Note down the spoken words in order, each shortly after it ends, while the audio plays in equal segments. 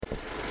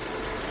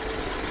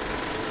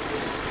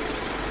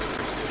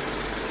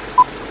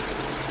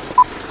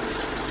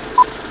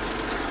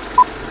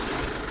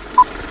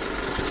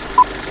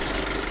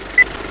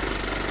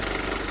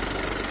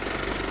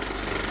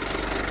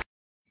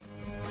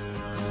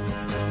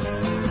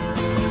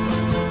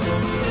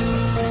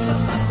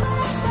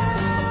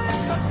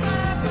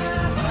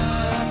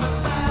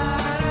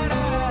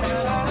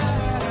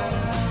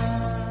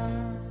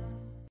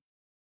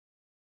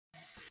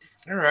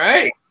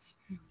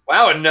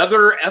Wow,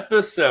 another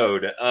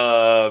episode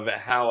of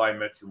How I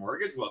Met Your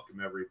Mortgage. Welcome,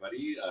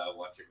 everybody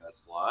watching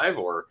us live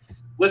or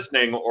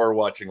listening or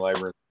watching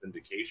live or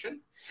syndication.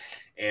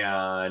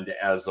 And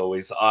as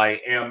always,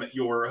 I am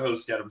your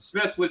host, Adam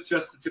Smith, with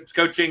Just the Tips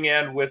Coaching.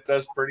 And with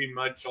us pretty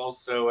much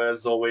also,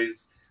 as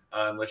always,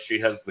 unless she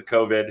has the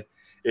COVID,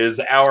 is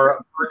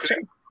our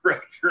marketing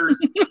director.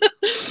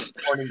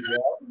 Morning,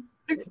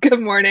 Jill. Good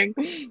morning.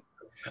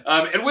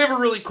 And we have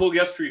a really cool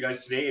guest for you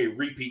guys today, a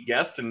repeat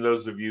guest. And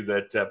those of you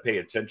that pay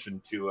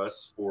attention to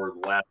us for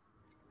the last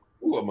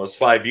almost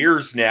 5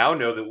 years now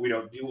know that we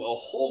don't do a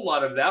whole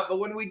lot of that. But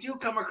when we do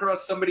come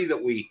across somebody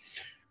that we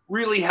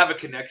really have a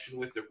connection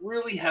with, that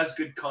really has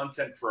good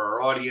content for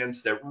our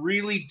audience, that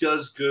really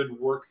does good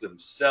work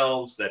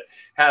themselves, that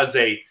has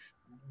a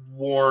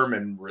warm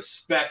and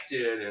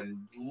respected and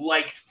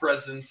liked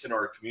presence in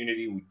our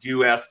community, we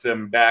do ask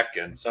them back,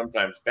 and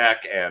sometimes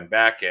back and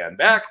back and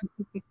back.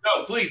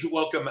 So please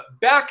welcome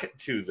back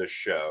to the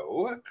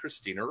show,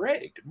 Christina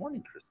Ray. Good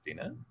morning,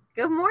 Christina.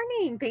 Good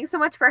morning. Thanks so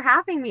much for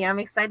having me. I'm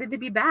excited to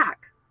be back.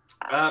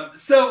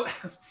 So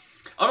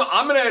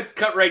I'm going to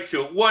cut right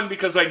to it. One,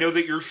 because I know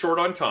that you're short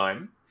on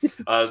time.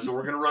 So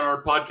we're going to run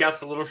our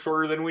podcast a little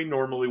shorter than we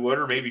normally would,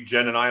 or maybe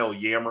Jen and I will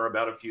yammer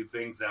about a few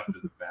things after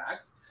the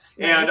fact.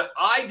 And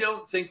I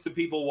don't think the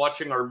people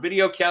watching our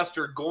video cast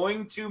are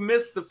going to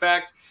miss the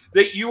fact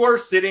that you are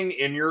sitting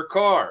in your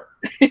car.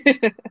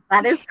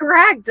 That is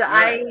correct.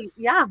 Right.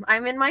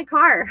 I'm in my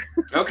car.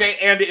 Okay,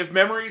 and if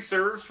memory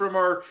serves from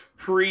our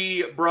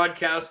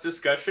pre-broadcast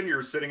discussion,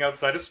 you're sitting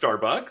outside of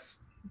Starbucks.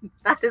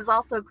 That is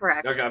also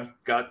correct. Okay, I've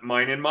got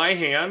mine in my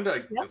hand. I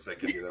guess I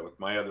can do that with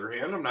my other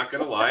hand. I'm not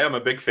going to lie. I'm a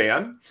big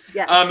fan.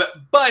 Yes.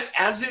 But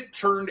as it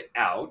turned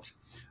out,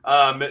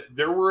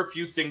 there were a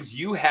few things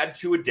you had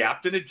to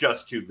adapt and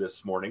adjust to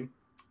this morning.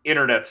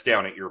 Internet's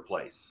down at your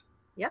place.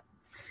 Yep.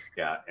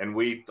 Yeah, and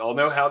we all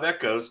know how that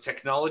goes.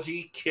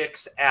 Technology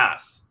kicks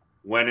ass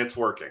when it's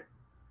working.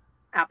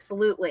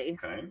 Absolutely.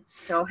 Okay.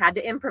 So had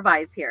to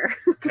improvise here.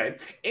 Okay.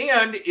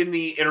 And in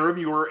the interim,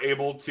 you were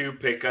able to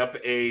pick up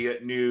a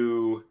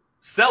new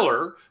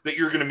seller that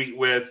you're going to meet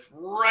with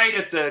right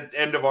at the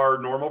end of our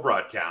normal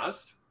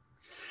broadcast.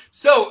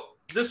 So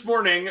this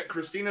morning,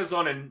 Christina's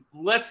on a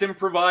let's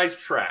improvise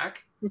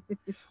track.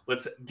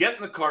 Let's get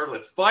in the car.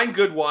 Let's find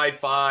good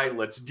Wi-Fi.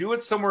 Let's do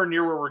it somewhere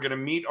near where we're going to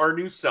meet our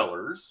new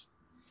sellers.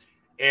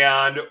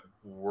 And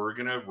we're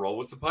going to roll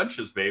with the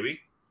punches, baby.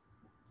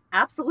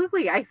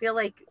 Absolutely. I feel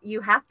like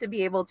you have to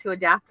be able to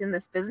adapt in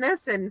this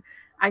business, and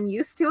I'm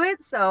used to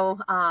it. So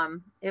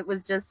it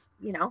was just,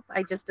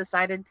 I just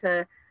decided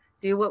to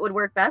do what would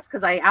work best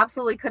because I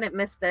absolutely couldn't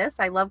miss this.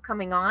 I love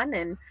coming on,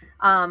 and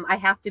I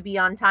have to be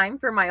on time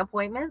for my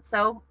appointment.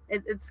 So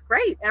it's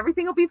great.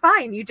 Everything will be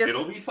fine.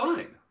 It'll be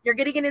fine. You're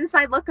getting an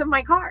inside look of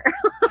my car.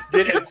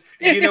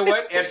 You know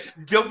what? And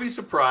don't be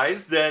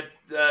surprised that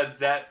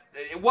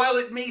while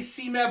it may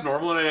seem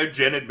abnormal, and I know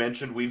Jen had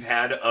mentioned we've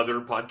had other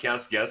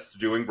podcast guests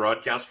doing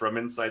broadcasts from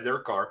inside their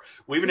car.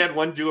 We even had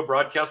one do a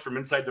broadcast from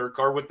inside their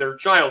car with their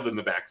child in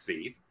the back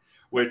seat,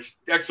 which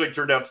actually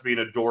turned out to be an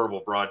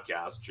adorable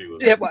broadcast.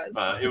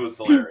 It was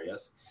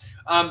hilarious.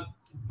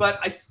 But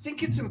I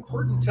think it's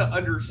important to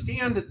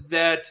understand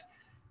that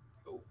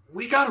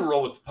we got to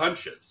roll with the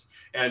punches.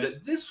 And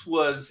this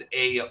was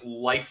a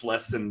life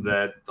lesson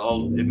that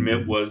I'll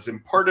admit was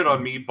imparted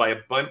on me by a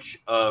bunch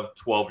of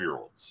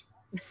 12-year-olds.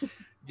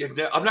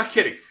 I'm not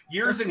kidding.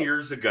 Years and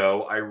years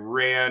ago, I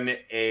ran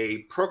a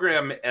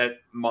program at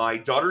my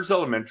daughter's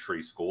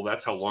elementary school.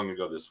 That's how long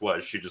ago this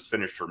was. She just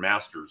finished her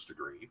master's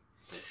degree.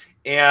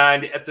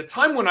 And at the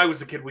time when I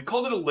was a kid, we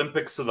called it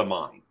Olympics of the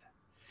Mind.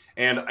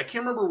 And I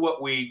can't remember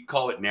what we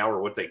call it now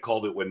or what they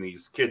called it when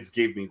these kids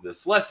gave me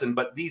this lesson.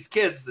 But these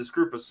kids, this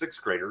group of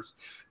sixth graders,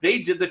 they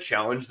did the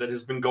challenge that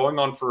has been going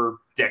on for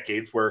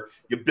decades where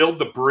you build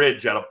the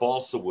bridge out of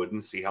balsa wood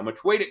and see how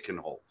much weight it can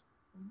hold.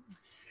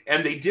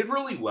 And they did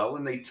really well.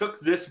 And they took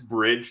this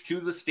bridge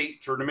to the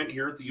state tournament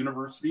here at the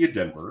University of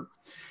Denver.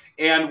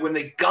 And when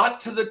they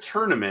got to the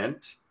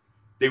tournament,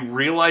 they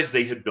realized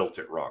they had built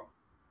it wrong.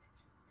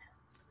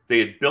 They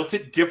had built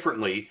it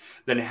differently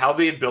than how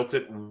they had built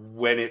it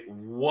when it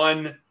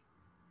won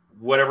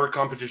whatever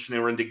competition they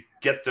were in to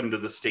get them to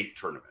the state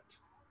tournament.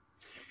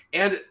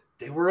 And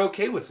they were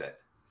okay with it.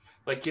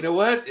 Like, you know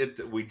what?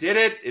 We did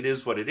it. It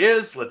is what it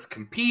is. Let's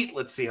compete.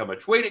 Let's see how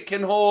much weight it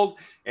can hold.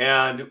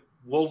 And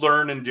we'll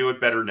learn and do it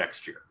better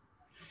next year.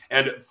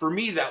 And for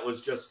me, that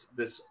was just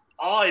this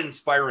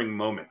awe-inspiring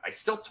moment. I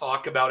still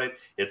talk about it.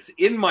 It's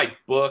in my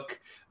book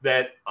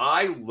that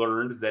I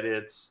learned that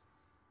it's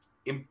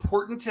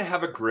important to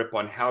have a grip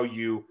on how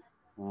you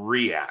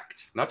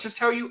react, not just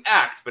how you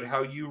act, but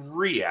how you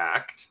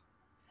react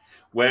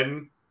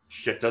when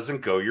shit doesn't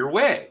go your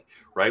way,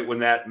 right? When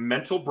that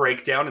mental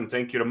breakdown, and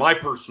thank you to my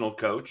personal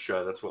coach,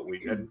 that's what we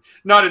did,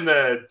 not in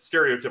the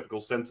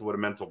stereotypical sense of what a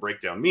mental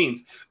breakdown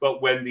means,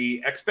 but when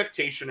the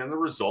expectation and the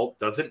result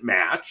doesn't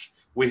match,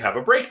 we have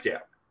a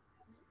breakdown.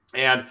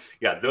 And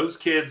yeah, those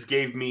kids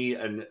gave me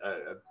an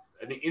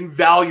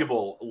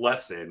invaluable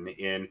lesson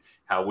in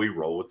how we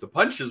roll with the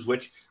punches,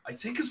 which I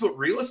think is what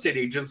real estate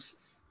agents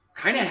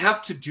kind of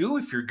have to do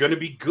if you're going to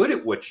be good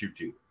at what you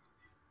do.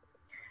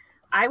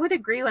 I would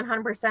agree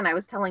 100%. I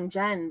was telling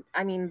Jen,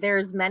 I mean,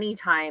 there's many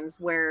times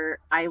where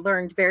I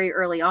learned very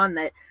early on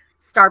that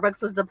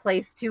Starbucks was the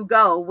place to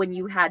go when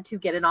you had to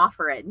get an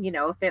offer in.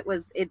 If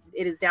it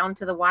is down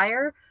to the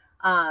wire,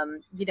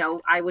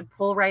 I would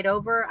pull right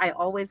over. I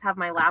always have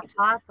my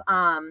laptop.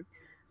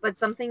 But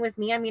something with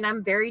me, I mean,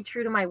 I'm very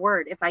true to my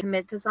word. If I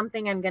commit to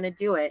something, I'm going to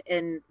do it.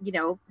 And,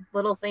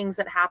 little things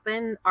that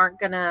happen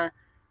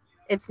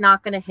it's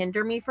not going to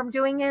hinder me from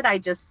doing it.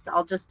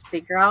 I'll just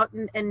figure out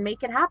and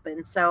make it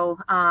happen. So,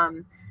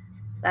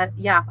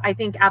 I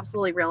think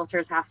absolutely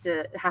realtors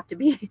have to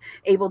be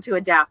able to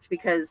adapt,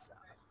 because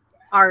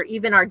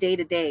even our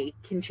day-to-day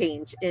can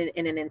change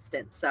in an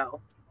instant.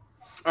 So.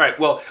 All right.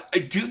 Well, I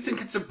do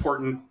think it's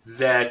important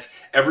that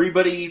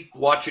everybody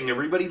watching,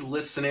 everybody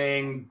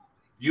listening,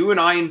 you and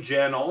I and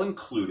Jen all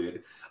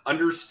included,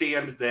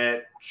 understand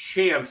that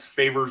chance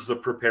favors the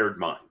prepared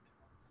mind.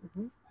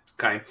 Mm-hmm.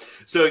 Okay.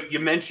 So you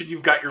mentioned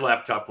you've got your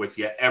laptop with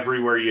you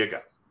everywhere you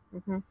go.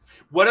 Mm-hmm.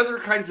 What other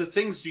kinds of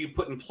things do you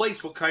put in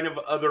place? What kind of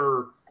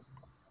other,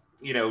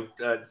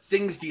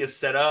 things do you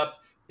set up?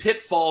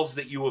 Pitfalls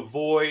that you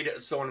avoid,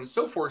 so on and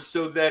so forth,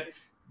 so that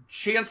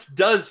chance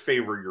does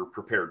favor your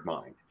prepared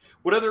mind.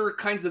 What other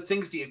kinds of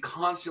things do you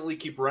constantly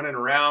keep running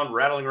around,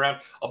 rattling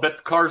around? I'll bet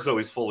the car's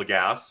always full of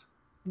gas.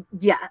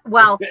 Yeah,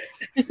 well,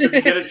 if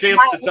you get a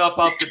chance to top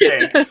off the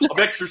tank, I'll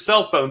bet your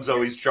cell phone's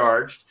always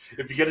charged.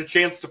 If you get a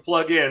chance to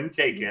plug in,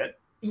 take it.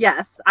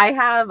 Yes, I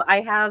have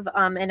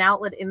an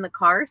outlet in the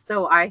car,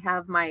 so I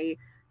have my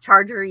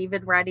charger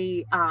even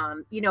ready.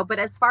 But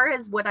as far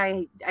as what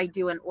I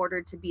do in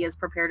order to be as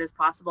prepared as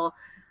possible,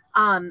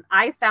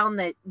 I found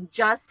that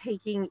just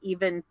taking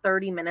even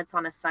 30 minutes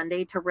on a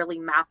Sunday to really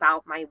map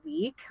out my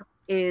week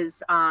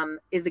is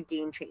a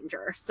game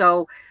changer.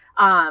 So,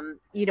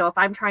 if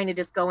I'm trying to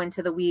just go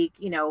into the week,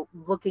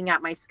 looking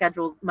at my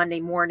schedule Monday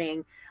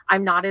morning,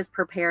 I'm not as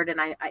prepared, and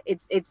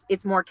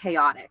it's more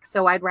chaotic.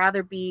 So I'd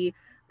rather be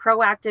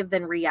proactive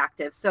than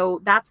reactive.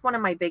 So that's one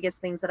of my biggest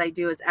things that I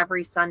do is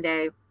every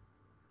Sunday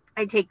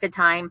I take the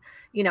time,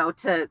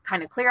 to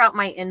kind of clear out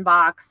my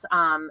inbox,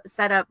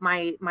 set up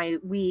my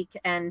week.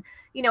 And,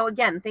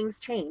 again, things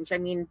change. I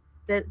mean,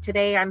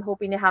 today I'm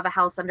hoping to have a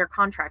house under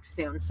contract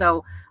soon.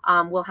 So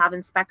we'll have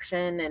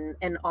inspection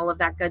and all of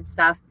that good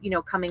stuff,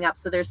 coming up.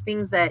 So there's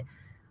things that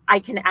I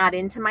can add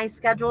into my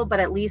schedule, but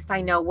at least I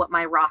know what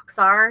my rocks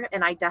are.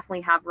 And I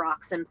definitely have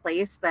rocks in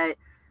place that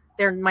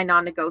they're my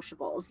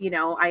non-negotiables.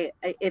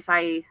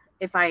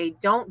 If I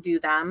don't do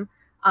them,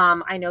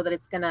 I know that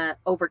it's going to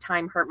over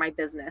time hurt my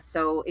business.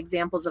 So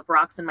examples of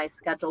rocks in my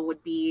schedule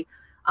would be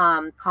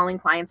calling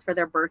clients for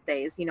their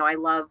birthdays. I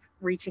love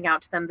reaching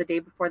out to them the day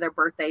before their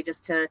birthday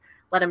just to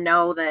let them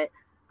know that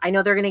I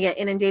know they're going to get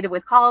inundated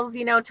with calls,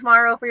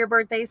 tomorrow for your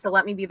birthday. So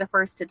let me be the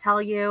first to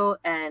tell you.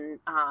 And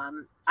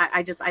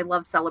I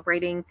love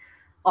celebrating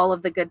all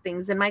of the good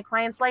things in my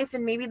client's life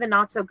and maybe the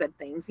not so good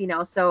things,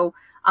 So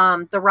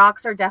the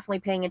rocks are definitely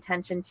paying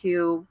attention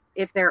to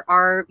if there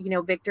are,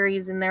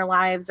 victories in their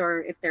lives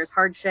or if there's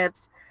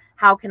hardships,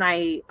 how can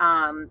I,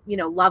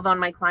 love on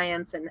my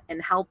clients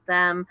and help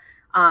them?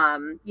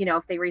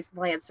 If they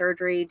recently had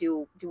surgery,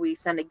 do we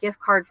send a gift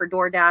card for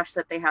DoorDash so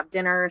that they have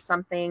dinner or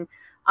something?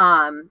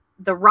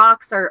 The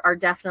rocks are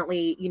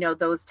definitely,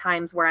 those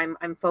times where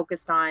I'm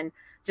focused on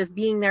just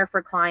being there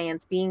for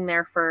clients, being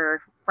there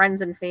for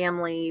friends and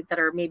family that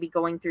are maybe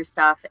going through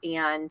stuff.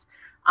 And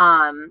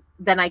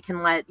then I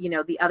can let,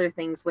 the other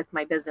things with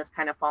my business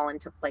kind of fall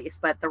into place.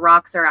 But the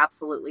rocks are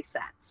absolutely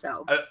set.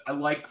 So I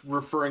like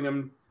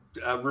referring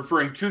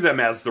to them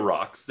as the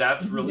rocks.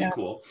 That's really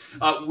cool.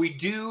 We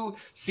do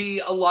see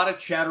a lot of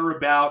chatter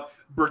about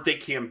birthday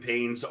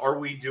campaigns. Are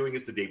we doing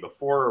it the day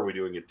before? Are we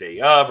doing it day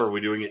of? Are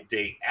we doing it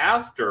day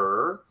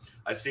after?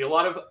 I see a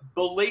lot of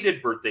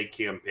belated birthday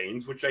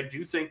campaigns, which I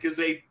do think is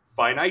a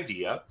fine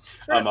idea.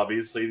 Sure.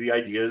 Obviously, the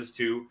idea is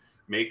to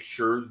make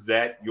sure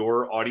that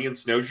your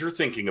audience knows you're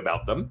thinking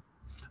about them.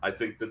 I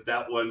think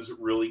that one's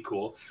really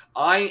cool.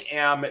 I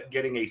am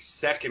getting a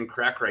second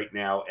crack right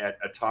now at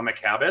Atomic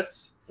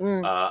Habits.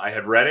 I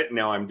had read it.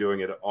 Now I'm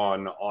doing it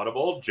on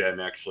Audible. Jen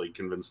actually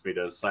convinced me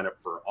to sign up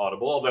for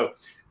Audible, although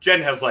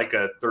Jen has like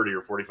a 30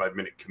 or 45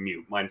 minute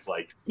commute. Mine's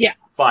like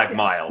 5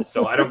 miles.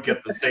 So I don't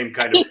get the same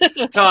kind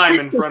of time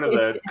in front of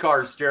the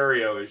car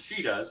stereo as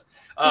she does.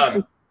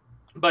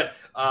 But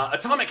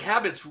Atomic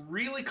Habits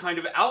really kind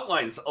of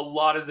outlines a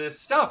lot of this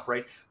stuff,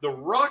 right? The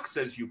rocks,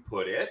 as you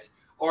put it,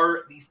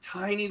 are these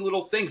tiny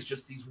little things,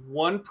 just these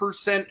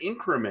 1%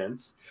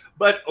 increments,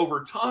 but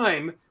over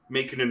time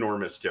make an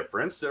enormous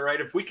difference, right?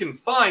 If we can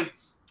find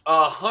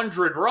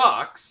 100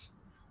 rocks,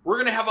 we're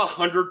going to have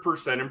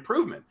 100%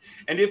 improvement.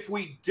 And if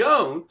we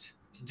don't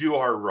do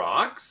our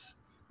rocks,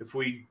 if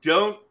we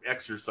don't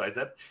exercise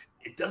that,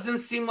 it doesn't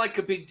seem like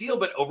a big deal,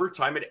 but over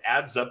time it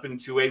adds up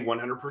into a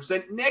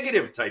 100%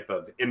 negative type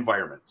of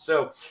environment.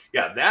 So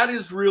yeah, that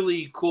is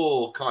really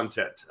cool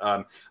content.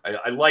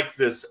 I like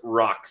this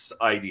rocks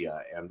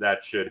idea, and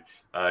that should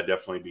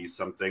definitely be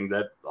something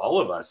that all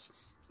of us,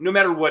 no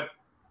matter what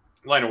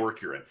line of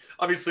work you're in.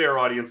 Obviously, our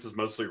audience is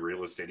mostly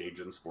real estate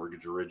agents,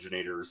 mortgage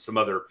originators, some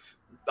other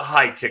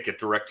high-ticket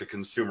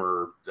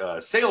direct-to-consumer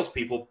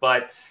salespeople.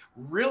 But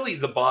really,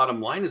 the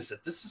bottom line is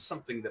that this is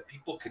something that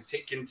people could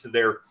take into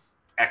their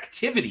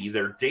activity,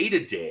 their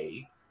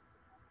day-to-day,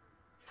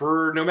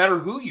 for no matter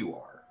who you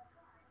are.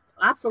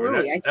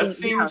 Absolutely. I think that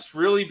seems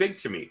really big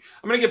to me.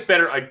 I'm going to get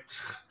better. I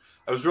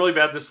was really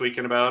bad this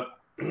weekend about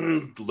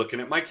looking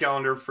at my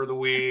calendar for the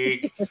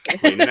week,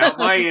 cleaning out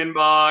my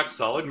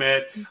inbox. I'll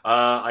admit,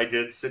 I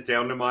did sit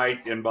down to my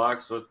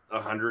inbox with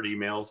 100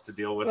 emails to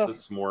deal with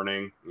this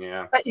morning.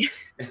 Yeah.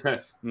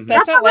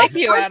 That's not like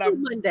you,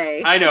 Adam.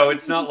 Monday. I know,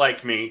 it's not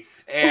like me.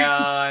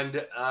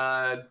 And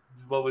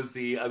what was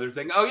the other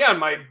thing? Oh, yeah,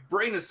 my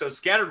brain is so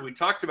scattered. We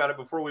talked about it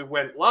before we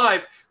went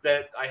live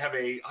that I have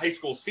a high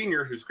school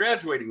senior who's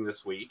graduating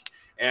this week.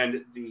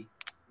 And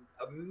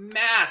a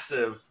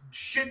massive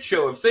shit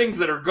show of things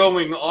that are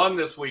going on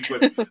this week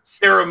with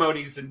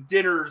ceremonies and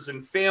dinners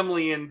and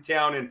family in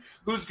town and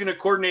who's going to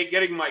coordinate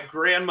getting my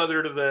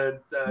grandmother to the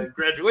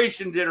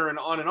graduation dinner and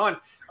on and on.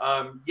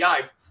 Yeah,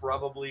 I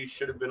probably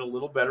should have been a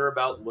little better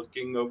about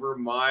looking over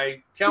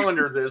my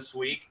calendar this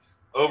week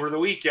over the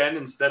weekend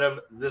instead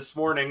of this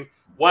morning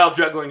while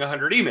juggling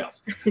 100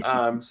 emails.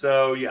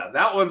 So yeah,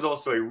 that one's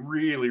also a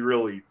really,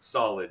 really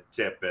solid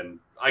tip, and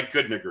I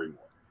couldn't agree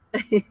more.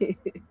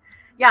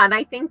 Yeah, and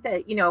I think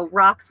that,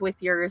 rocks with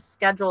your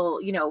schedule,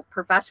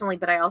 professionally,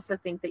 but I also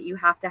think that you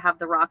have to have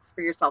the rocks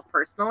for yourself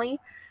personally.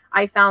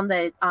 I found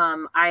that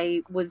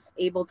I was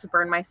able to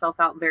burn myself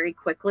out very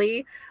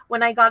quickly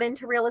when I got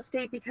into real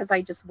estate because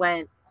I just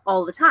went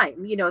all the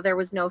time. There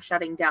was no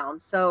shutting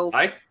down. So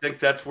I think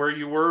that's where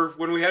you were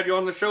when we had you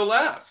on the show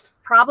last.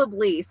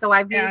 Probably. So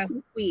I've made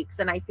some tweaks,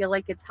 and I feel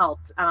like it's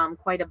helped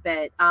quite a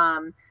bit.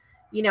 And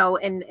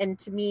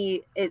to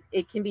me,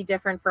 it can be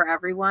different for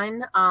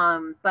everyone.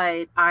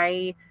 But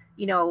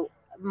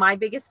my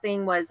biggest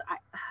thing was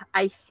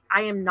I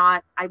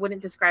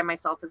wouldn't describe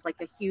myself as like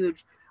a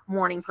huge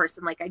morning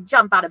person. Like I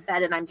jump out of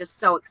bed and I'm just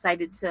so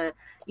excited to,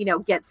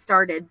 get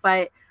started.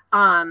 But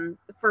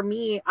for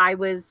me, I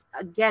was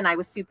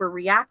super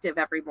reactive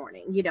every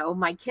morning.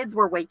 My kids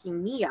were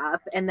waking me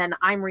up and then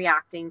I'm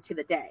reacting to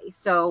the day.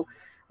 So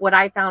what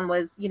I found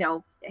was,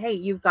 hey,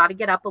 you've got to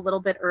get up a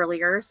little bit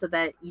earlier so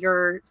that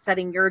you're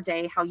setting your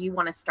day how you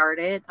want to start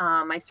it.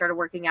 I started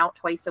working out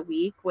twice a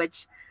week,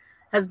 which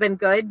has been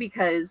good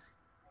because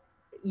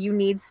you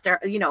need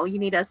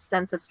a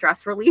sense of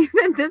stress relief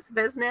in this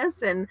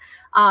business. And,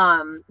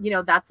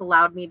 that's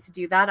allowed me to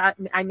do that.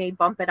 I may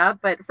bump it up,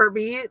 but for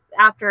me,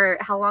 after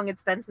how long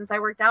it's been since I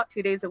worked out,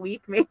 2 days a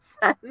week made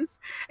sense.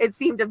 It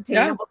seemed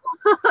obtainable.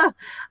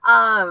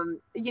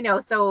 Yeah.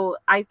 So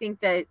I think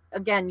that,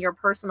 again, your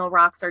personal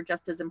rocks are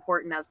just as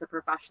important as the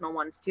professional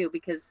ones too,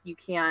 because you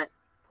can't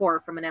pour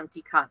from an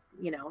empty cup.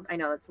 I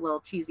know it's a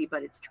little cheesy,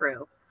 but it's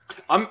true.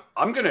 I'm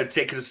going to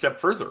take it a step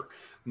further.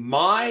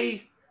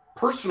 My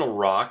personal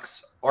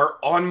rocks are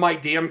on my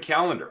damn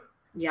calendar.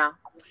 Yeah.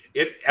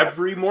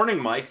 Every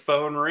morning my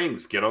phone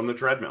rings. Get on the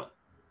treadmill.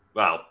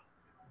 Well,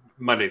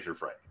 Monday through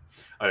Friday.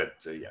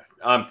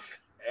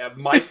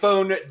 My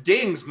phone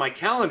dings my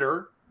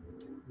calendar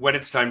when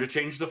it's time to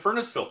change the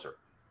furnace filter.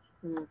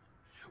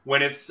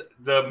 When it's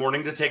the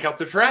morning to take out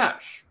the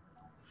trash.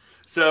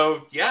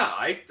 So yeah,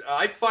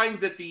 I find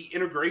that the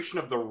integration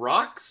of the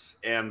rocks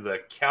and the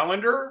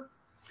calendar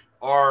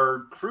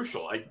are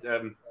crucial.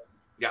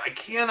 I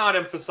cannot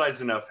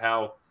emphasize enough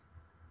how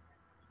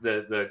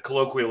the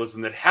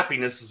colloquialism that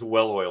happiness is a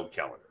well-oiled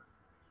calendar.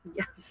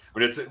 Yes.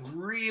 But it's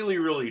really,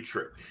 really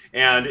true.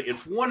 And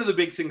it's one of the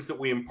big things that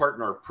we impart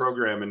in our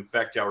program. In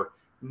fact, our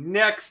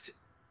next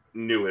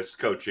newest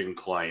coaching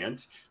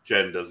client,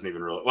 Jen doesn't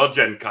even really,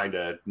 Jen kind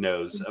of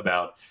knows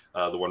about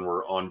the one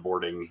we're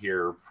onboarding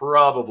here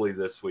probably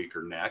this week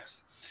or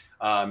next.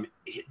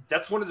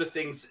 That's one of the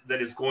things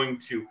that is going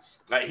to,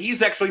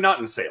 he's actually not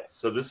in sales.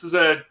 So this is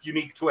a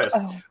unique twist,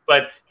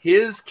 but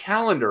his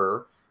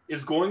calendar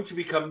is going to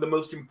become the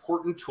most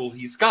important tool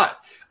he's got.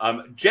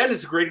 Jen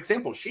is a great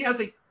example. She has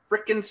a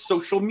freaking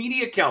social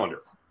media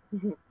calendar.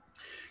 Mm-hmm.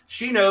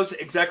 She knows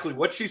exactly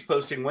what she's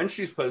posting, when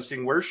she's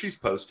posting, where she's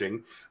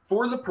posting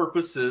for the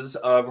purposes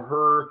of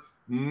her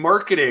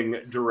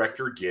marketing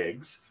director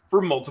gigs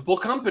for multiple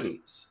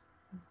companies.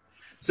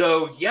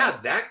 So yeah,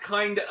 that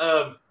kind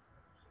of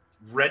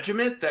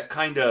regiment, that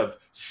kind of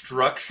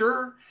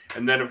structure,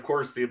 and then of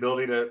course the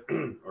ability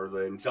to, or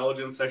the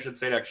intelligence, I should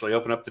say, to actually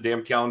open up the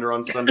damn calendar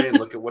on Sunday and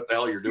look at what the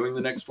hell you're doing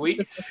the next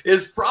week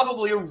is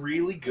probably a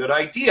really good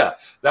idea.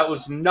 That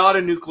was not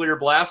a nuclear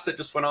blast that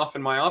just went off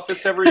in my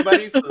office,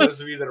 everybody, for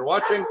those of you that are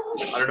watching.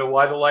 I don't know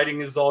why the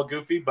lighting is all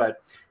goofy,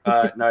 but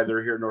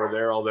neither here nor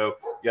there, although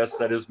yes,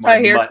 that is my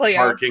mutt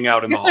barking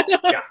out in the hall.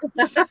 Yeah.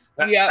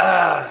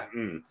 Yeah.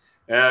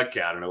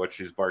 Okay, I don't know what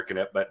she's barking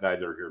at, but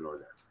neither here nor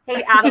there.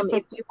 Hey, Adam,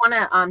 if you want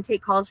to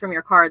take calls from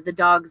your car, the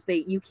dogs,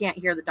 you can't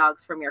hear the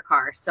dogs from your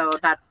car. So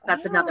that's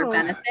another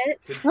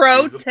benefit.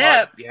 Pro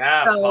tip.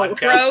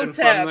 Podcasting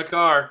from the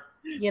car.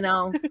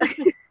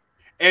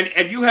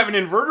 And you have an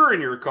inverter in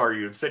your car.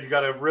 You said you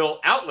got a real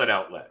outlet.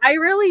 I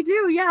really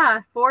do.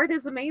 Yeah. Ford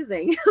is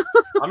amazing.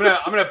 I'm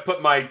gonna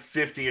put my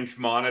 50-inch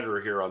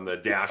monitor here on the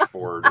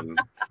dashboard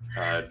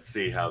and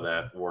see how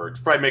that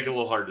works. Probably make it a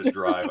little hard to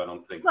drive. I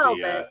don't think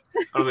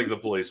the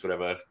police would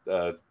have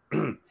a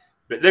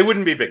they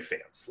wouldn't be big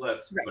fans.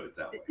 Let's put it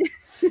that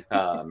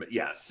way.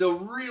 Yeah. So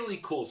really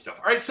cool stuff.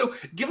 All right. So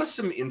give us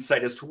some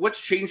insight as to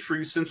what's changed for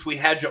you since we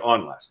had you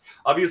on last.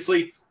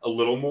 Obviously, a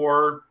little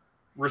more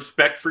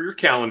respect for your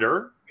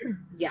calendar.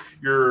 Yes.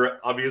 You're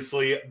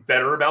obviously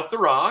better about the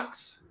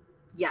rocks.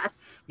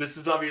 Yes. This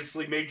has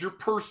obviously made your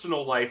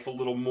personal life a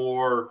little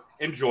more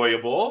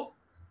enjoyable.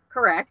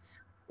 Correct.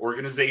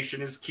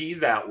 Organization is key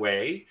that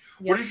way.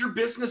 Yep. What does your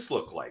business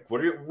look like?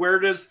 Where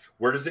does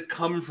it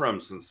come from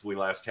since we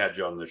last had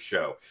you on the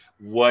show?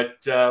 What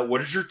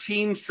is your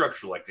team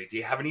structure like? Do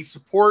you have any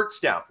support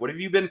staff? What have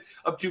you been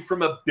up to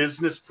from a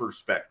business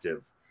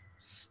perspective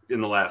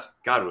in the last,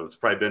 God, it's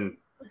probably been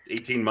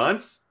 18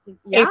 months?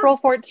 Yeah. April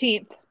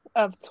 14th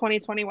of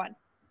 2021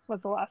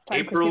 was the last time.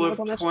 April of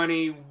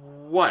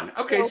 21.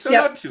 Okay, so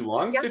not too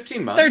long.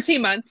 15 months.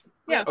 13 months.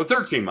 Yeah. Oh,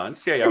 13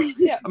 months.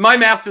 Yeah. My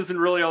math isn't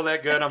really all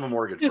that good. I'm a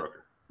mortgage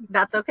broker.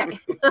 That's okay.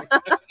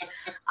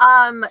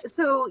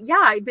 So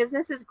yeah,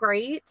 business is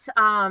great.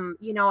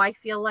 I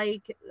feel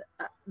like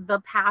the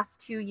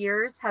past 2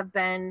 years have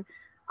been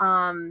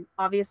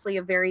obviously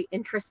a very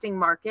interesting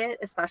market,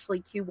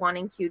 especially Q1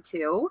 and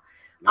Q2.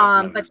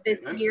 But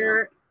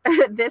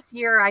this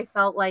year I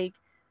felt like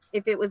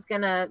if it was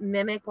going to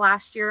mimic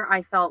last year,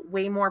 I felt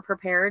way more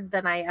prepared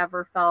than I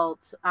ever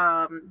felt,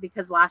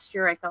 because last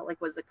year I felt like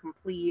was a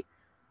complete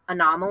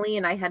anomaly,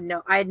 and I had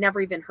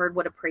never even heard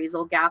what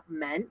appraisal gap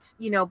meant,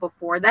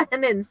 before then.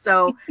 And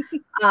so,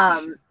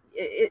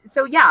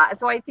 so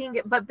I think,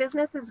 but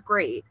business is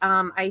great.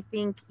 I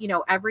think,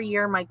 every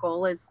year my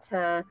goal is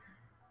to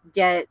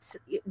get,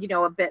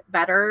 a bit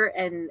better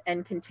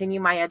and continue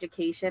my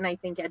education. I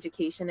think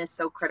education is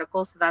so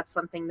critical. So that's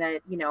something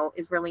that,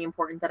 is really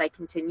important that I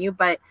continue.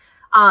 But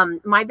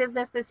my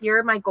business this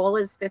year, my goal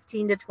is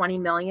 15 to 20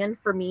 million.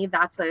 For me,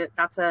 that's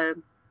a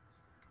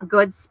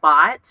good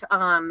spot.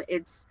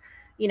 It's,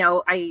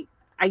 I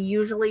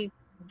usually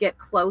get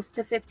close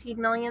to 15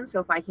 million. So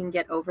if I can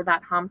get over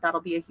that hump,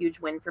 that'll be a huge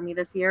win for me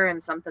this year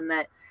and something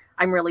that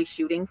I'm really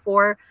shooting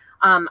for.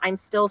 I'm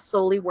still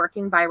solely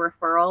working by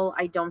referral.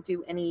 I don't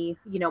do any,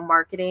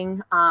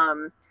 marketing.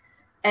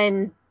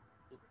 And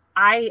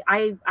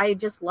I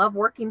just love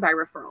working by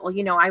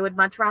referral. I would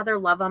much rather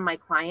love on my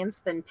clients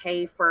than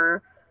pay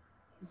for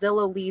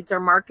Zillow leads or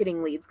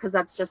marketing leads, because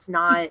that's just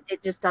not,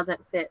 it just doesn't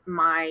fit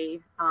my,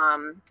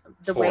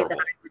 the way that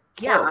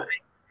I would,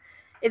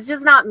 it's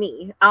just not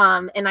me.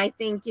 And I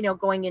think,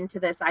 going into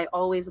this, I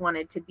always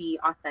wanted to be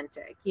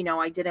authentic.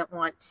 I didn't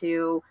want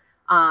to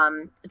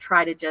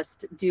try to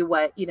just do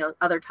what,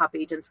 other top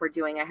agents were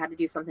doing. I had to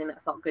do something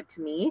that felt good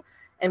to me,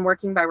 and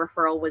working by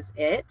referral was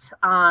it.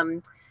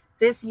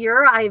 This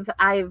year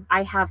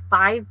I have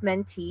 5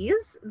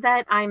 mentees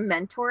that I'm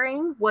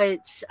mentoring,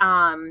 which,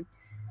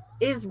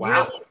 is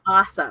really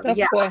awesome.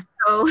 That's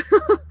cool.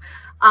 So,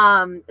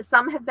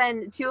 2 have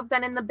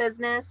been in the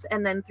business,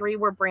 and then 3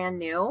 were brand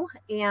new.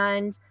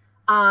 And,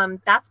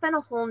 that's been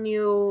a whole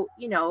new,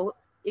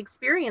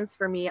 experience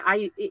for me.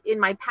 In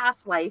my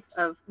past life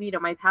of,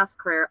 my past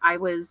career, I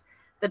was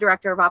the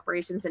director of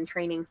operations and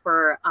training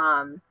for,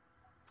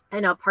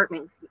 an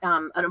apartment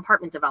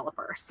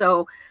developer.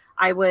 So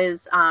I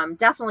was,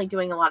 definitely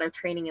doing a lot of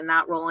training in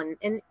that role,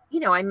 and,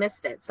 I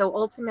missed it. So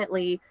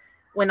ultimately,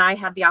 when I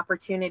had the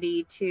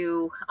opportunity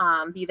to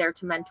be there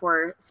to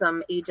mentor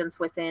some agents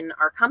within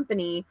our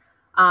company,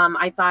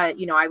 I thought,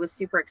 I was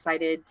super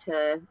excited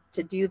to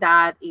do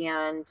that.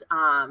 And,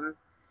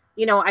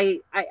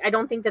 I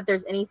don't think that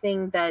there's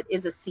anything that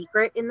is a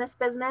secret in this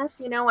business.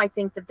 I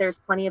think that there's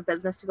plenty of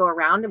business to go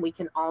around, and we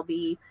can all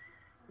be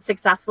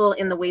successful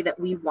in the way that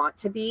we want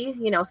to be.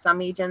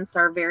 Some agents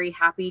are very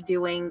happy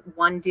doing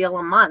 1 deal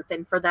a month.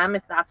 And for them,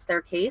 if that's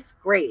their case,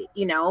 great.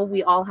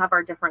 We all have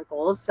our different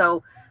goals.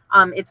 So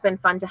it's been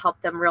fun to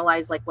help them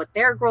realize like what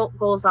their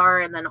goals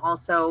are, and then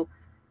also,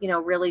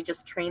 really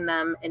just train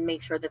them and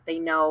make sure that they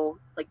know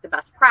like the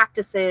best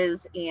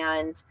practices,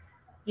 and,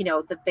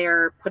 that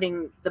they're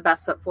putting the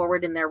best foot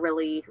forward and they're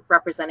really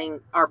representing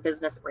our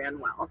business brand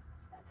well.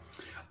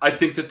 I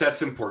think that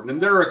that's important.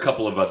 And there are a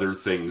couple of other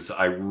things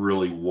I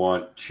really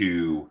want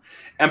to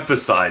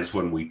emphasize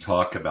when we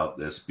talk about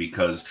this,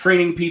 because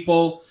training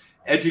people,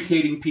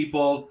 educating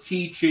people,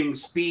 teaching,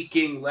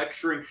 speaking,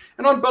 lecturing,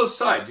 and on both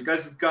sides, you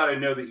guys have got to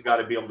know that you got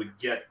to be able to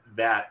get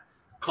that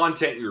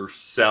content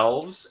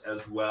yourselves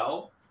as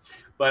well.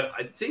 But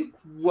I think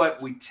what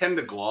we tend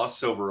to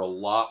gloss over a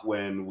lot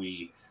when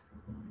we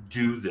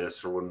do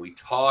this, or when we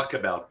talk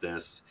about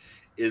this,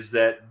 is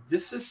that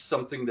this is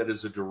something that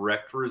is a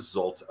direct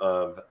result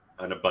of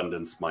an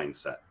abundance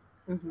mindset.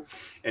 Mm-hmm.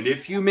 And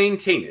if you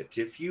maintain it,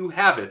 if you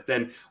have it,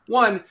 then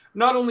one,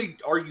 not only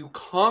are you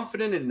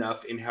confident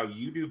enough in how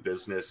you do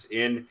business,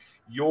 in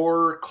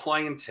your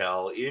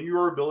clientele, in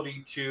your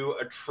ability to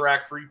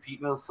attract repeat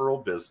and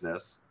referral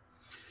business,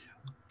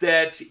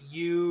 that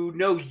you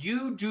know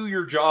you do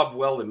your job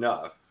well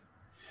enough,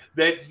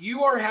 that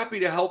you are happy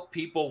to help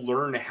people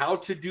learn how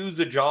to do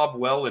the job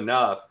well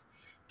enough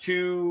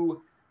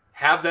to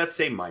have that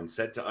same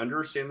mindset, to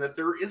understand that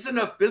there is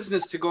enough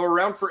business to go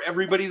around for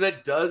everybody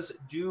that does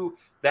do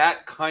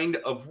that kind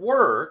of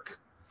work.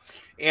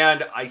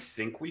 And I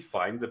think we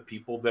find the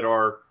people that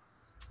are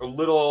a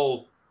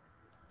little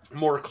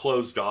more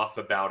closed off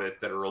about it,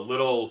 that are a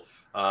little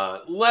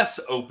less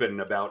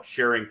open about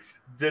sharing,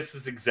 this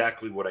is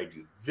exactly what I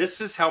do.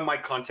 This is how my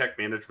contact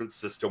management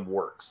system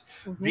works.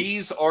 Mm-hmm.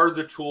 These are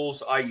the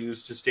tools I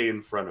use to stay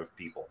in front of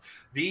people.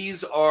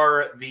 These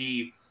are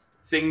the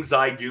things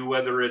I do,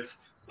 whether it's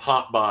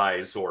pop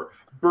buys or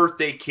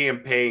birthday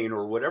campaign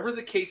or whatever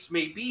the case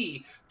may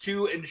be,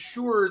 to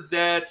ensure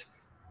that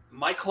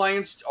my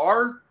clients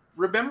are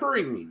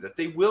remembering me, that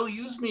they will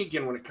use me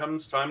again when it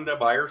comes time to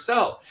buy or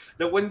sell,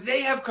 that when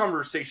they have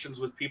conversations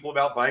with people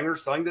about buying or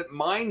selling, that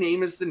my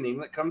name is the name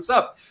that comes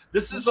up.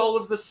 This is all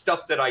of the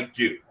stuff that I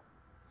do.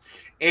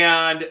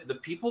 And the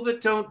people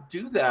that don't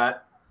do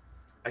that,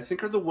 I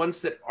think, are the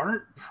ones that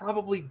aren't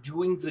probably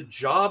doing the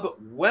job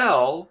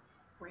well.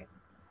 Right.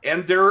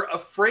 And they're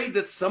afraid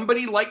that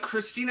somebody like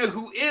Christina,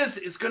 who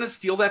is going to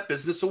steal that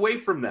business away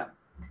from them.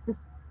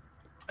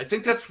 I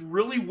think that's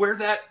really where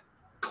that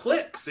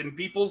clicks in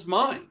people's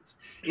minds,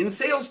 in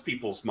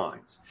salespeople's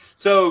minds.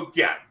 So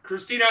yeah,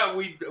 Christina,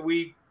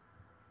 we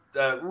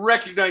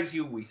recognize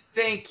you. We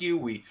thank you.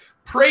 We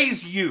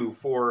praise you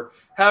for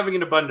having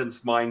an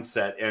abundance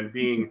mindset and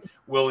being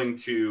willing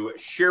to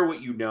share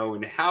what you know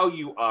and how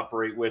you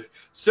operate with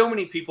so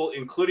many people,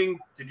 including,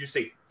 did you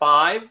say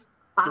five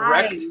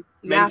direct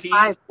mentees?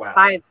 Five. Wow.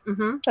 5.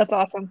 Mm-hmm. That's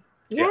awesome.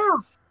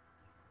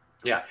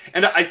 Yeah.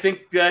 And I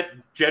think that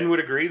Jen would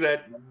agree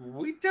that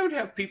we don't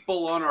have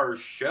people on our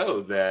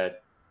show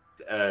that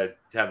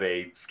have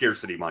a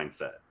scarcity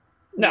mindset.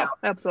 No,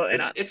 absolutely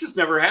not. It just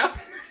never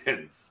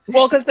happens.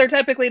 Well, because they're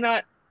typically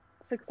not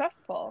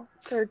successful.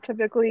 They're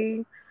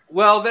typically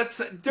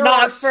there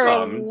are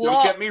some.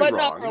 Don't get me wrong. But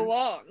not for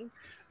long.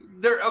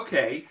 They're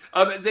okay.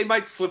 They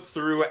might slip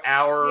through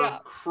our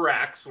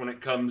cracks when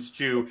it comes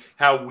to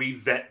how we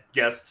vet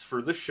guests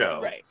for the show.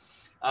 Right.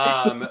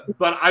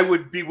 But I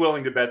would be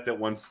willing to bet that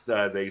once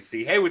they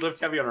see, hey, we'd love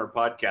to have you on our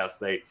podcast,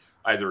 they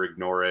either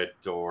ignore it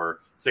or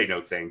say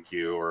no thank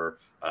you, or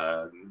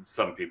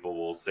some people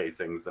will say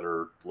things that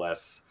are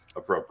less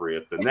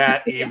appropriate than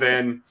that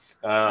even.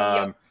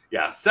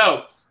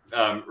 So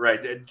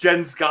right,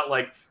 Jen's got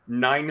like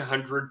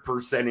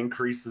 900%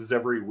 increases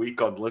every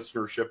week on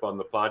listenership on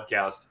the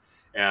podcast.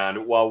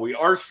 And while we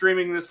are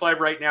streaming this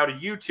live right now to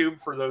YouTube,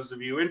 for those of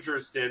you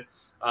interested,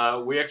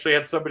 we actually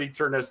had somebody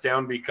turn us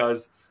down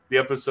because the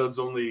episodes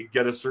only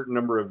get a certain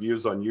number of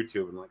views on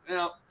YouTube. And like,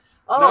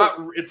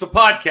 it's a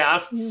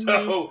podcast,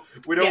 so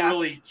we don't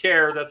really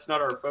care. That's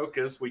not our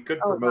focus. We could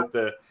promote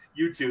the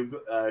YouTube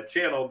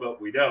channel,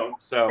 but we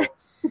don't. So,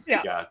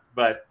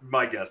 but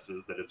my guess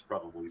is that it's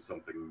probably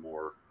something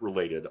more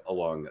related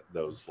along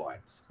those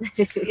lines.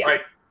 All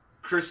right,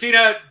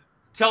 Christina,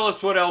 tell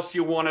us what else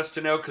you want us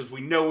to know, because we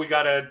know we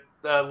got to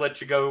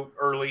let you go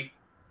early.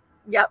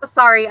 Yep,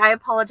 sorry, I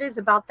apologize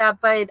about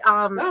that. But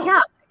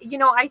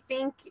I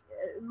think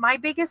my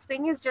biggest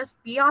thing is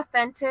just be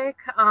authentic.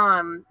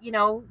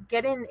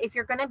 Get in, if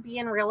you're going to be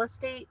in real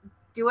estate,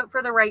 do it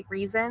for the right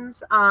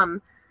reasons. I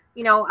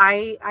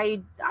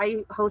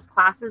host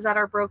classes at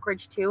our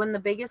brokerage too. And the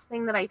biggest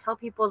thing that I tell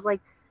people is,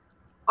 like,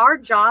 our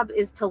job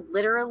is to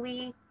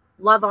literally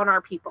love on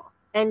our people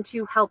and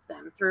to help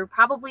them through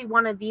probably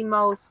one of the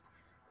most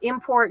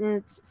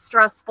important,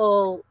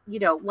 stressful,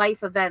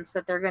 life events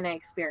that they're going to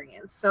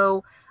experience.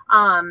 So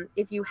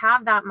if you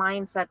have that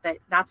mindset that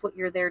that's what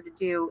you're there to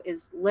do,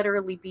 is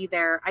literally be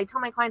there. I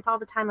tell my clients all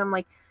the time, I'm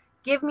like,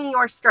 give me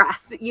your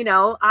stress.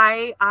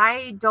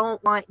 I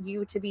don't want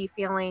you to be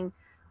feeling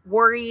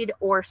worried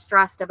or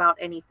stressed about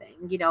anything.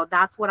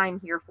 That's what I'm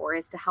here for,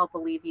 is to help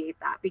alleviate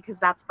that, because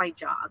that's my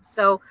job.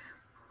 So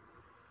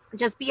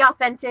just be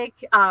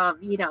authentic,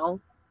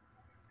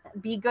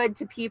 be good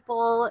to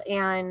people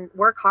and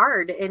work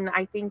hard. And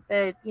I think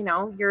that,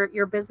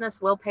 your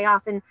business will pay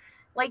off. And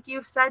like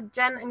you've said,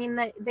 Jen, I mean,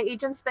 the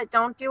agents that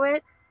don't do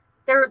it,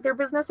 their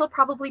business will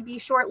probably be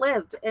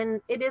short-lived,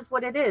 and it is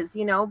what it is,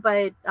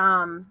 but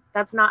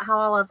that's not how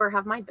I'll ever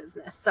have my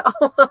business. So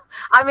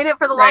I'm in it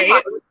for the long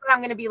haul. I'm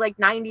going to be like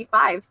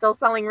 95 still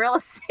selling real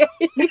estate.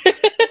 And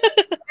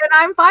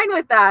I'm fine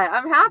with that.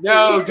 I'm happy.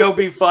 No, don't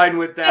be fine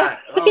with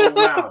that. Oh,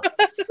 wow.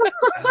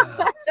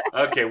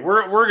 Okay,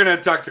 we're going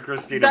to talk to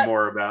Christina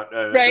more about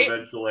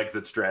eventual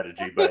exit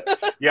strategy, but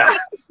yeah.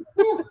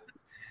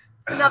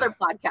 Another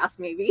podcast,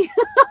 maybe.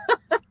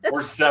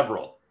 Or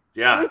several.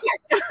 Yeah.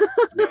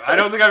 I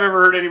don't think I've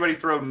ever heard anybody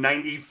throw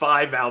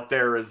 95 out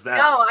there as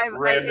that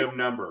random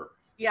number.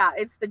 Yeah,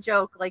 it's the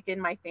joke, like, in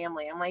my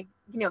family. I'm like,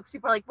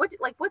 people are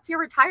like, what's your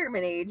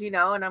retirement age? And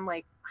I'm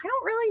like, I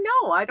don't really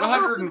know. I don't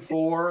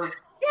 104. know.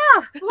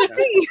 Yeah, we'll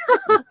see.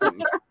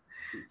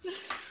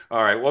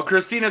 All right. Well,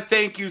 Christina,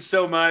 thank you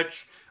so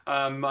much.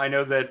 I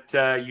know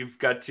that you've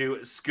got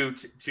to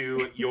scoot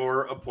to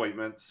your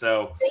appointment.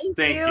 So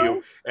thank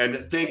you.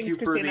 And thank you Thanks,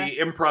 for Christina. the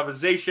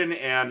improvisation.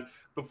 And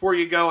before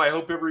you go, I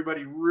hope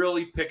everybody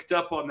really picked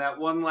up on that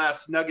one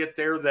last nugget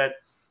there, that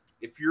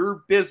if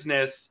your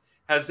business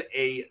has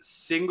a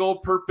single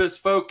purpose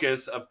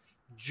focus of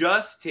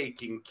just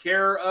taking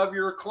care of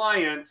your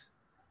client,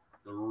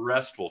 the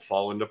rest will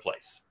fall into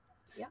place.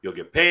 Yeah. You'll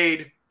get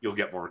paid, you'll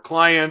get more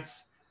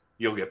clients,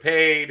 you'll get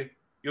paid,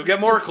 you'll get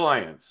more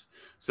clients.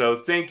 So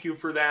thank you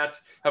for that.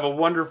 Have a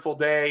wonderful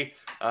day.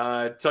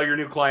 Tell your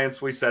new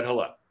clients we said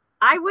hello.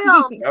 I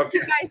will. Okay. Thank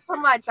you guys so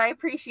much. I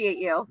appreciate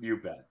you. You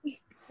bet.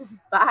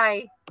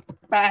 Bye.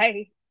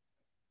 Bye.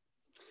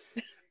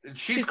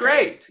 She's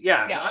great.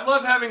 Yeah. Yeah. I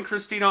love having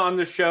Christina on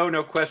the show,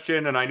 no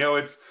question. And I know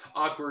it's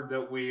awkward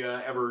that we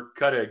ever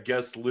cut a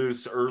guest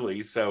loose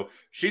early. So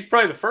she's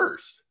probably the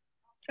first.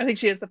 I think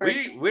she is the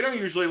first. We don't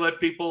usually let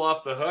people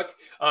off the hook.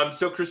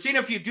 So, Christina,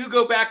 if you do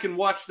go back and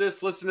watch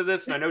this, listen to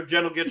this, and I know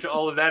Jen will get you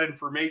all of that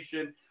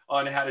information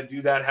on how to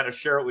do that, how to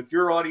share it with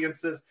your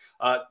audiences.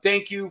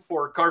 Thank you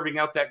for carving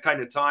out that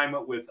kind of time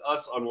with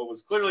us on what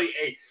was clearly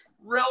a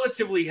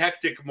relatively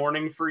hectic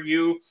morning for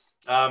you.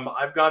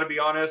 I've got to be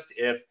honest,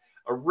 if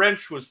a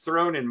wrench was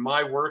thrown in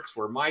my works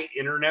where my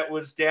internet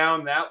was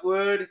down, that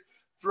would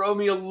throw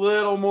me a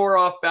little more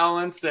off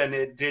balance than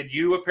it did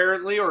you,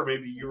 apparently, or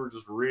maybe you were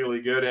just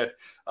really good at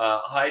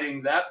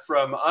hiding that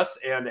from us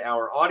and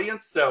our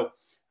audience. So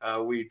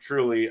we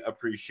truly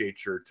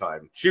appreciate your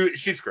time.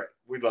 She's great.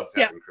 We love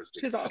having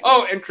Christina. She's awesome.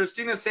 Oh, and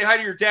Christina, say hi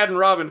to your dad and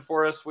Robin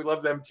for us. We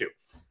love them too.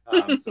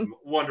 Some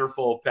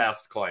wonderful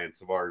past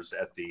clients of ours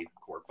at the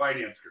Core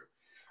Finance Group.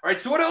 All right,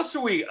 so what else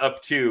are we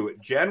up to,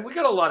 Jen? We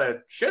got a lot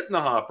of shit in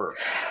the hopper.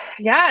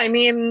 Yeah, I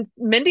mean,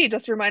 Mindy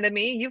just reminded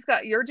me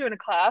you're doing a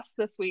class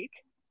this week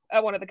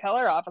at one of the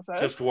Keller offices.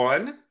 Just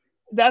one?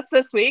 That's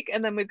this week,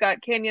 and then we've got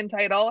Canyon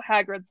Title.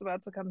 Hagrid's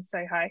about to come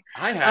say hi.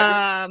 Hi,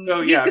 Hagrid.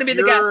 So he's going to be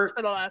the guest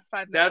for the last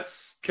 5 minutes.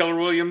 That's Keller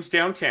Williams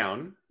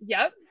downtown.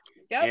 Yep.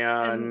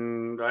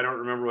 And I don't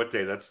remember what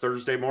day. That's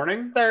Thursday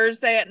morning?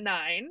 Thursday at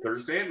 9.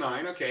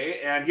 Okay.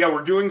 And yeah,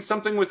 we're doing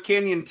something with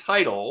Canyon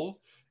Title.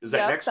 Is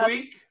that next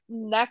week?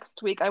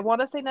 Next week. I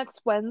want to say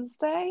next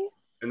Wednesday.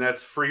 And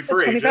that's free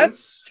for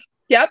agents.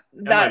 Yep.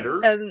 And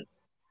lenders. And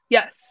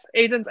yes,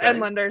 agents and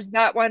lenders.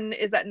 That one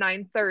is at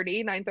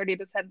 9:30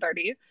 to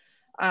 10:30.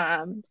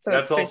 So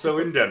that's also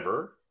in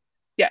Denver.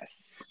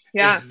 Yes.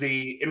 Yeah. Is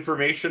the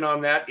information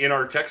on that in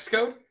our text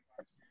code?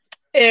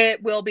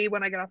 It will be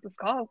when I get off this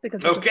call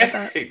because I just said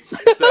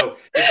that. So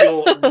if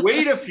you'll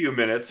wait a few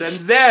minutes and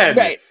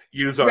then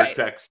use our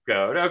text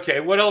code. Okay.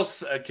 What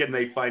else can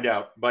they find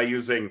out by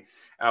using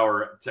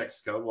our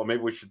text code? Well,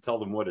 maybe we should tell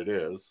them what it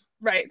is.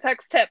 Right.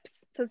 Text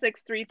tips to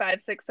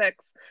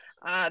 63566.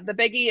 The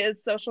biggie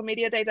is Social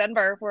Media Day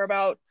Denver. We're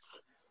about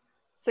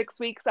 6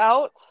 weeks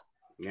out.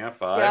 Yeah,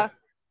 5.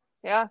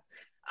 Yeah.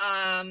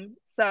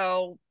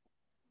 So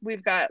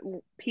we've got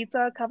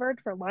pizza covered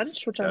for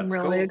lunch, which I'm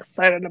really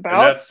excited about.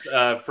 And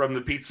that's from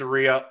the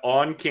pizzeria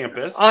on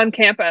campus.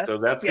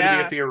 So that's going to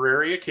be at the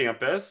Auraria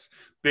campus.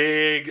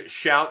 Big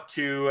shout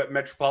to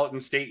Metropolitan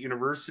State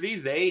University.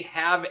 They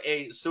have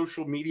a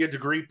social media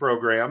degree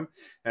program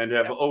and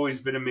have always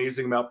been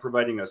amazing about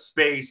providing a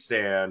space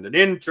and an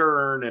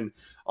intern and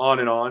on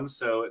and on.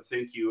 So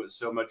thank you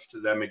so much to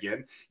them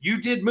again.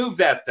 You did move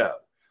that, though.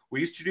 We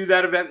used to do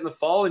that event in the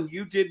fall, and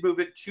you did move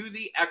it to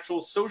the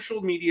actual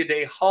Social Media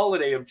Day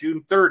holiday of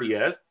June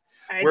 30th,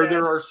 where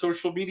there are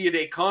Social Media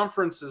Day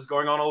conferences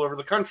going on all over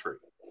the country.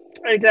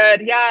 I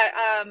did.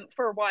 Yeah.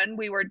 For one,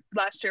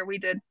 last year we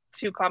did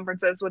 2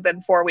 conferences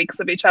within 4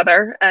 weeks of each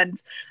other,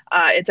 and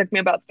it took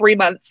me about 3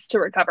 months to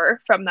recover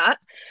from that.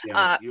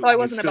 So I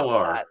wasn't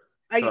about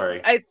that.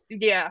 Sorry.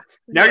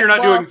 Now you're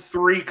not doing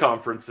 3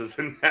 conferences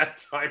in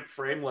that time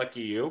frame.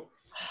 Lucky you.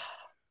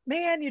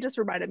 Man, you just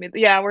reminded me.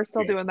 Yeah, we're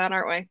still doing that,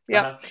 aren't we?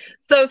 Yeah.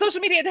 So Social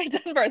Media Day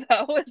Denver,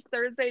 though, is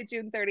Thursday,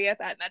 June 30th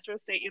at Metro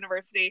State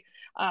University.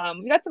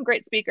 We got some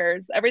great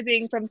speakers,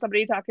 everything from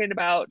somebody talking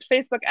about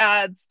Facebook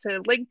ads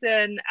to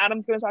LinkedIn.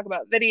 Adam's going to talk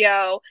about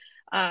video.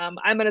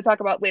 I'm going to talk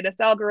about latest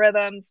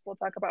algorithms. We'll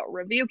talk about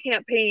review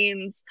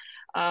campaigns.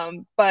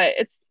 But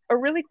it's a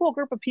really cool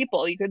group of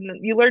people.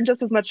 You learn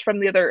just as much from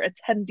the other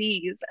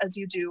attendees as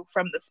you do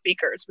from the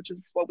speakers, which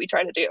is what we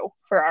try to do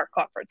for our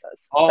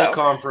conferences.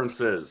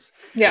 Conferences.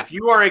 Yeah. If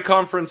you are a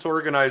conference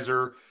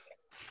organizer,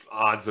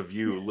 odds of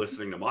you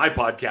listening to my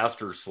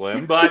podcast are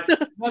slim, but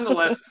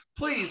nonetheless,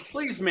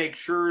 please make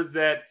sure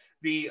that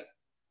the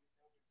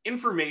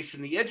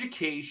information, the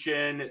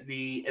education,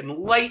 the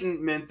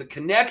enlightenment, the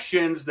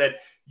connections that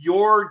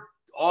your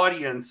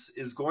audience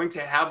is going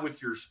to have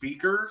with your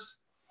speakers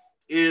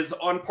is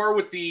on par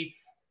with the,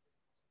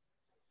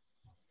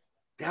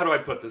 how do I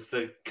put this?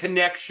 The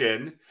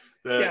connection,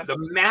 the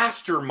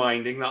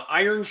masterminding, the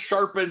iron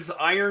sharpens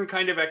iron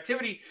kind of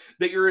activity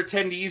that your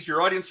attendees,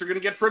 your audience are going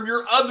to get from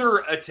your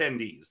other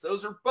attendees.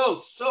 Those are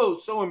both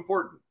so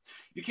important.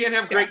 You can't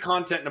have great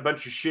content and a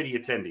bunch of shitty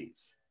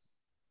attendees.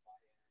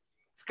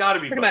 It's got to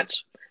be pretty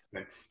much.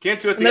 Can't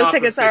do it. Those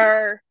tickets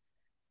are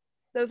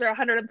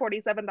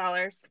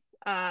 $147.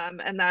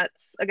 And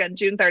that's, again,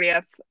 June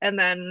 30th. And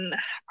then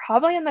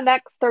probably in the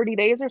next 30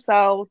 days or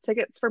so,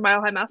 tickets for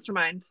Mile High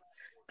Mastermind.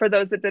 For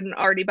those that didn't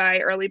already buy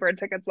early bird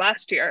tickets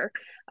last year,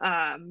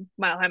 Mile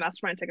High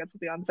Mastermind tickets will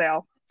be on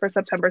sale for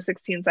September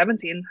 16,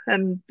 17.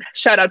 And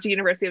shout out to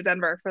University of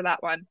Denver for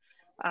that one.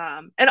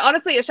 And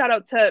honestly, a shout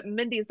out to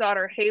Mindy's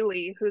daughter,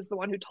 Haley, who's the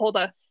one who told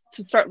us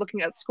to start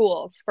looking at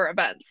schools for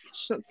events.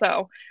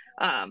 So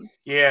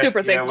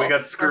super thankful. We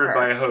got screwed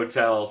by a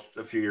hotel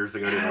a few years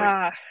ago, didn't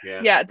we?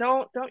 Yeah.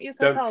 Don't use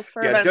hotels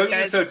for events. Don't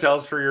use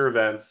hotels for your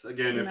events.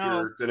 Again, if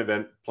you're an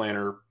event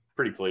planner,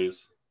 pretty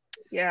please.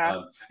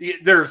 Yeah.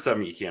 There are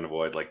some you can't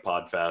avoid, like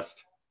Podfest.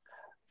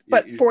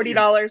 But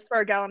 $40 for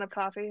a gallon of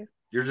coffee.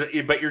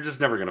 You're just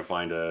never going to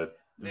find a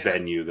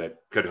venue that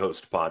could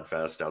host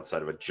Podfest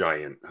outside of a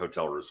giant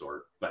hotel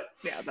resort. But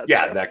that's true.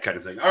 That kind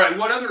of thing. All right,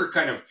 what other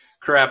kind of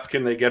crap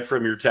can they get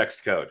from your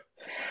text code?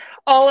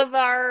 All of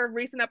our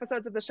recent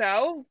episodes of the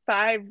show,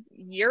 5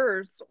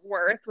 years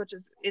worth, which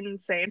is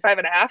insane.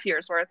 5.5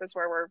 years worth is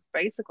where we're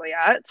basically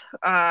at.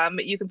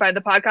 You can find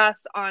the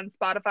podcast on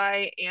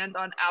Spotify and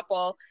on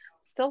Apple.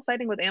 Still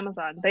fighting with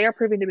Amazon. They are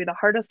proving to be the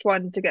hardest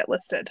one to get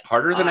listed.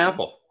 Harder than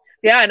Apple.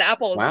 Yeah, and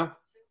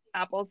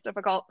Apple's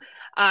difficult.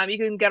 You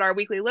can get our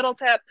weekly little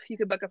tip. You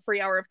can book a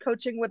free hour of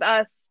coaching with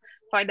us.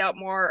 Find out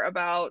more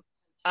about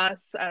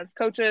us as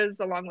coaches,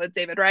 along with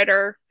David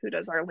Ryder, who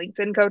does our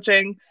LinkedIn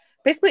coaching.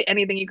 Basically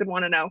anything you could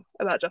want to know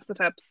about Just the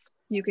Tips,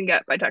 you can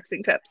get by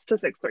texting tips to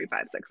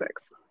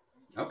 63566.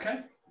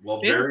 Okay.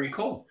 Well, very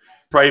cool.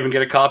 Probably even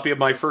get a copy of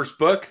my first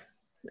book.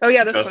 Oh,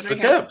 yeah. This Just one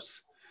the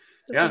Tips.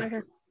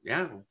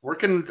 Yeah.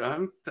 Working.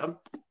 I'm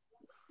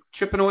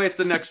chipping away at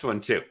the next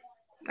one, too.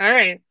 All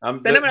right. Then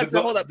I'm going to have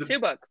to hold up 2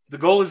 books. The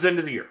goal is end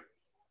of the year.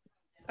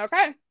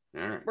 Okay.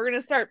 All right. We're going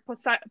to start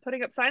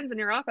putting up signs in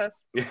your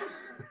office.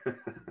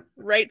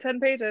 Write 10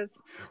 pages.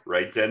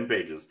 Write 10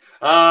 pages.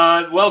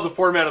 Well, the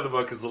format of the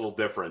book is a little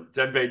different.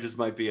 10 pages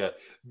might be a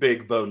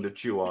big bone to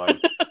chew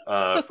on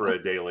for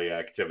a daily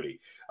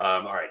activity.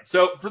 All right.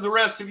 So for the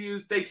rest of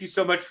you, thank you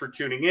so much for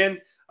tuning in.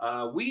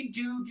 We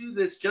do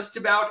this just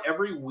about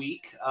every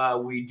week.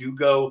 We do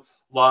go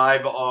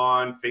live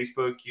on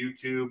Facebook,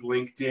 YouTube,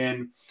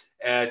 LinkedIn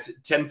at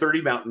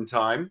 10:30 Mountain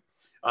Time.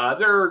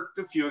 There are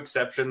a few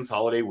exceptions,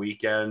 holiday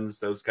weekends,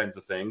 those kinds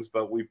of things,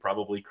 but we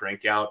probably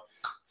crank out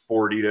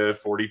 40 to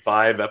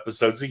 45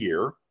 episodes a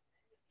year.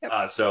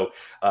 Yep. So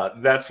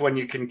that's when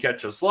you can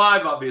catch us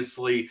live.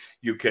 Obviously,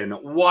 you can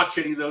watch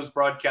any of those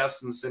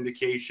broadcasts in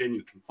syndication.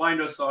 You can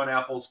find us on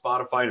Apple,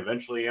 Spotify, and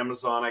eventually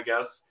Amazon, I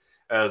guess,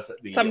 as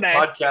the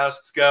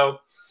podcasts go.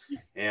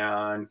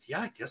 And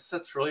I guess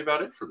that's really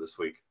about it for this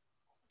week.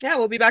 Yeah,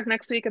 we'll be back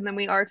next week, and then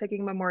we are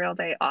taking Memorial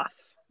Day off.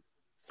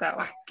 So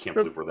I can't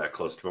believe we're that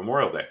close to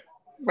Memorial Day.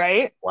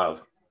 Right?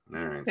 Wild. All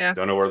right. Yeah.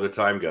 Don't know where the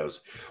time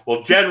goes.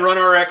 Well, Jen, run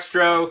our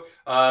extra.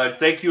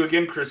 Thank you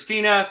again,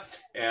 Christina,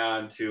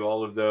 and to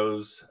all of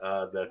those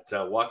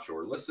that watch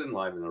or listen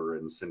live or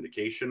in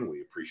syndication.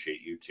 We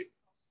appreciate you too.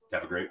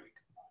 Have a great week.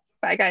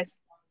 Bye, guys.